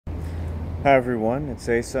Hi everyone, it's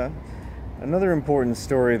Asa. Another important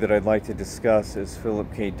story that I'd like to discuss is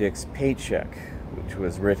Philip K. Dick's Paycheck, which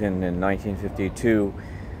was written in 1952.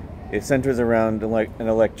 It centers around an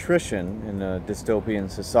electrician in a dystopian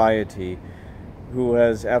society who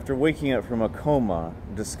has, after waking up from a coma,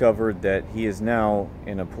 discovered that he is now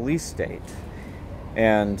in a police state,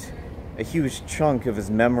 and a huge chunk of his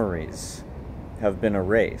memories have been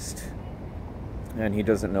erased. And he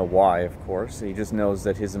doesn't know why, of course. He just knows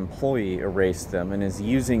that his employee erased them and is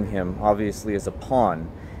using him, obviously, as a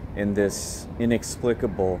pawn in this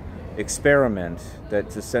inexplicable experiment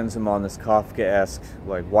that just sends him on this Kafkaesque,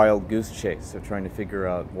 like, wild goose chase of trying to figure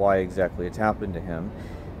out why exactly it's happened to him,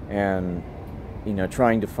 and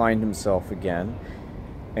trying to find himself again.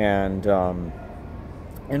 And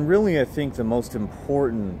really, I think the most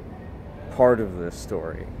important part of this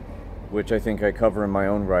story, which I think I cover in my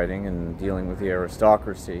own writing and dealing with the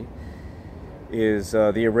aristocracy, is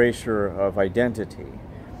the erasure of identity,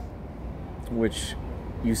 which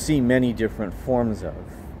you see many different forms of,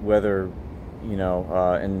 whether,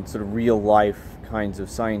 in sort of real life kinds of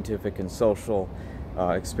scientific and social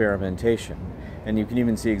experimentation. And you can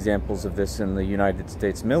even see examples of this in the United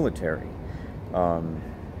States military.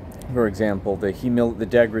 For example, the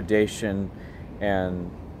degradation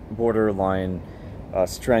and borderline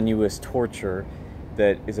strenuous torture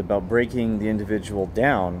that is about breaking the individual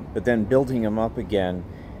down, but then building him up again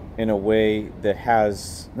in a way that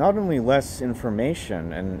has not only less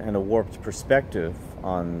information and a warped perspective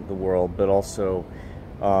on the world, but also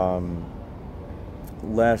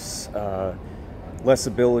less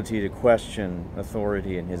ability to question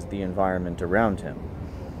authority and the environment around him.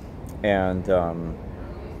 And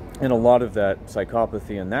a lot of that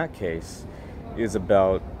psychopathy in that case is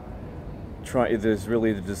about there's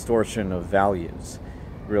really the distortion of values,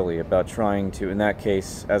 really about trying to, in that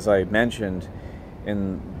case, as I mentioned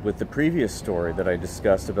with the previous story that I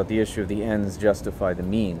discussed about the issue of the ends justify the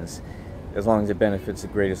means, as long as it benefits the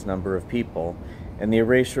greatest number of people. And the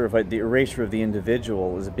erasure of the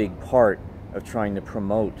individual is a big part of trying to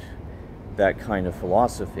promote that kind of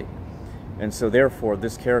philosophy. And so therefore,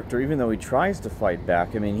 this character, even though he tries to fight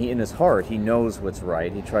back, in his heart, he knows what's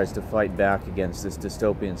right. He tries to fight back against this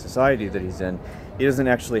dystopian society that he's in. He doesn't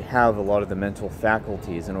actually have a lot of the mental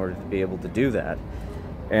faculties in order to be able to do that.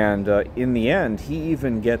 And in the end, he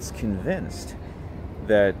even gets convinced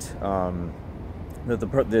that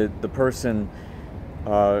the person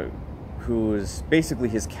who is basically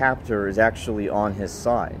his captor is actually on his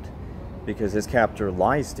side, because his captor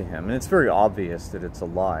lies to him. And it's very obvious that it's a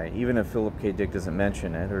lie. Even if Philip K. Dick doesn't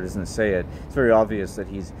mention it or doesn't say it, it's very obvious that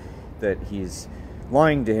he's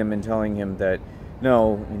lying to him and telling him that,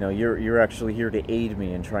 no, you're actually here to aid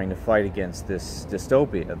me in trying to fight against this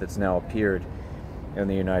dystopia that's now appeared in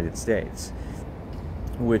the United States.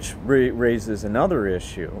 Which raises another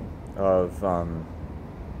issue of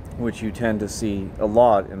which you tend to see a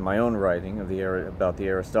lot in my own writing about the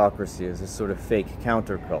aristocracy, is this sort of fake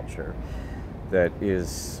counterculture that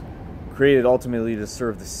is created ultimately to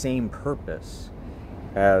serve the same purpose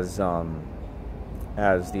as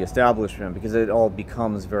the establishment, because it all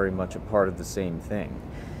becomes very much a part of the same thing,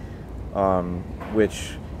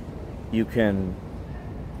 which you can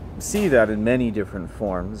see that in many different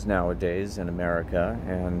forms nowadays in America,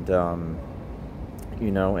 and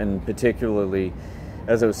and particularly,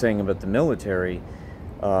 as I was saying about the military,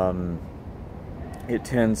 it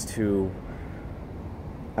tends to,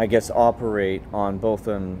 I guess, operate on both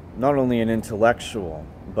not only an intellectual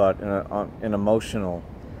but an emotional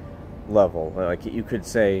level. Like you could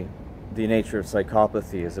say, the nature of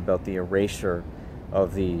psychopathy is about the erasure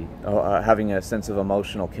of the having a sense of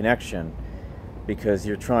emotional connection, because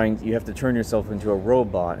you have to turn yourself into a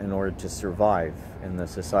robot in order to survive in the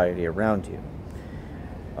society around you.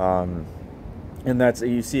 And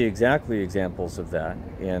you see exactly examples of that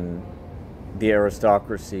in the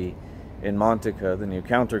aristocracy in Montica, the new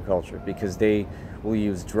counterculture, because they will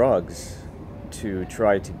use drugs to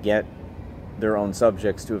try to get their own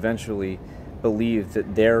subjects to eventually believe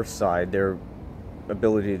that their side, their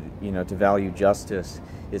ability, to value justice,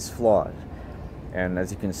 is flawed. And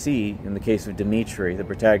as you can see, in the case of Dimitri, the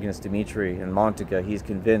protagonist Dimitri in Montica, he's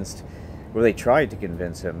convinced, or they tried to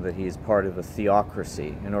convince him, that he is part of a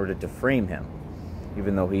theocracy in order to frame him,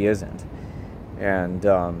 even though he isn't. And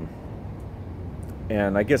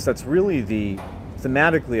I guess that's really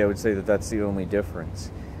thematically, I would say that's the only difference,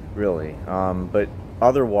 really. But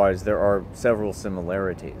otherwise, there are several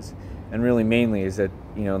similarities. And really, mainly, is that,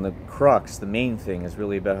 in the crux, the main thing is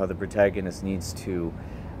really about how the protagonist needs to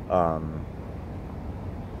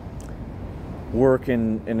work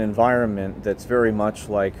in an environment that's very much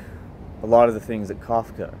like a lot of the things that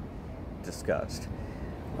Kafka discussed.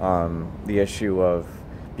 The issue of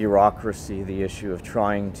bureaucracy, the issue of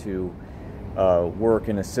trying to work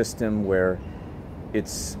in a system where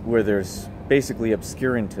there's basically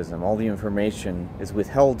obscurantism. All the information is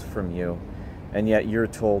withheld from you, and yet you're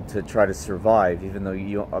told to try to survive, even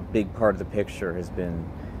though a big part of the picture has been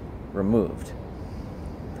removed.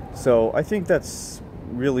 So I think that's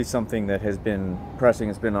really something that has been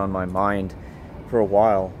on my mind for a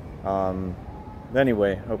while.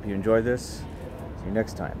 Anyway, hope you enjoy this. See you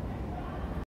next time.